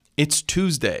It's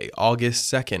Tuesday,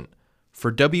 August 2nd.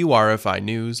 For WRFI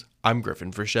News, I'm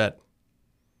Griffin Frechette.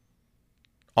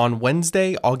 On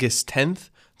Wednesday, August 10th,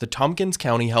 the Tompkins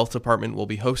County Health Department will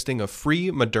be hosting a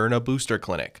free Moderna booster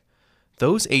clinic.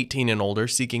 Those 18 and older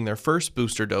seeking their first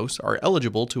booster dose are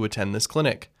eligible to attend this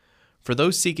clinic. For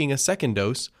those seeking a second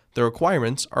dose, the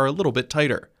requirements are a little bit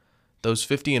tighter. Those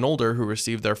 50 and older who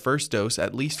received their first dose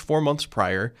at least 4 months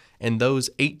prior, and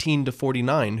those 18 to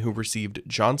 49 who received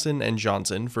Johnson &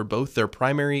 Johnson for both their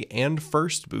primary and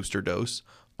first booster dose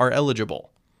are eligible.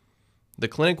 The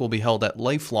clinic will be held at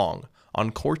Lifelong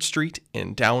on Court Street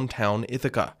in downtown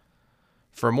Ithaca.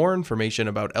 For more information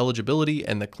about eligibility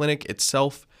and the clinic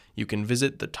itself, you can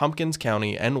visit the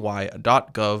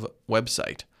tompkinscountyny.gov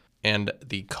website and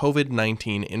the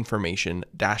COVID-19 information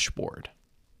dashboard.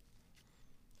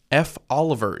 F.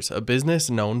 Oliver's, a business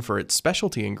known for its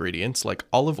specialty ingredients like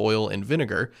olive oil and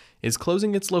vinegar, is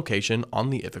closing its location on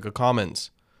the Ithaca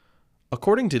Commons.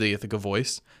 According to the Ithaca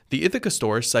Voice, the Ithaca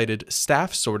store cited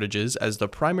staff shortages as the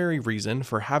primary reason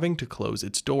for having to close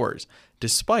its doors,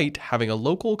 despite having a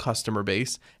local customer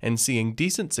base and seeing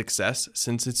decent success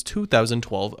since its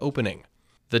 2012 opening.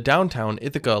 The Downtown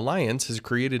Ithaca Alliance has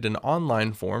created an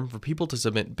online form for people to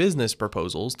submit business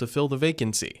proposals to fill the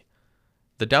vacancy.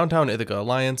 The Downtown Ithaca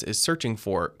Alliance is searching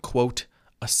for, quote,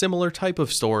 a similar type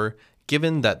of store,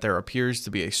 given that there appears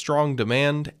to be a strong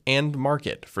demand and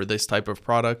market for this type of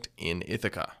product in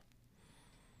Ithaca.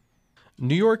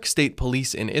 New York State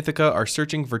Police in Ithaca are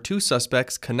searching for 2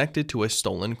 suspects connected to a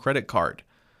stolen credit card.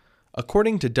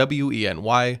 According to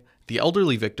WENY, the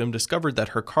elderly victim discovered that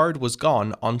her card was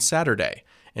gone on Saturday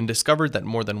and discovered that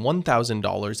more than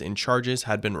 $1,000 in charges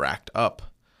had been racked up.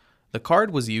 The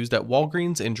card was used at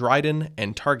Walgreens in Dryden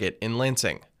and Target in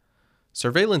Lansing.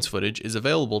 Surveillance footage is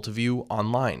available to view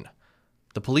online.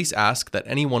 The police ask that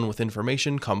anyone with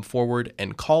information come forward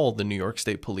and call the New York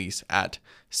State Police at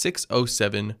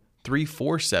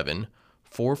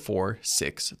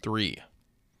 607-347-4463.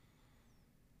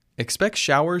 Expect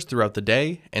showers throughout the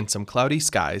day and some cloudy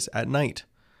skies at night.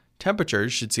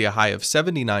 Temperatures should see a high of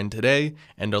 79 today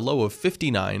and a low of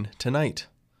 59 tonight.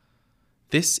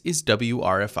 This is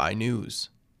WRFI News.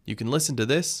 You can listen to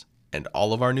this and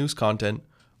all of our news content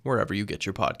wherever you get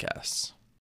your podcasts.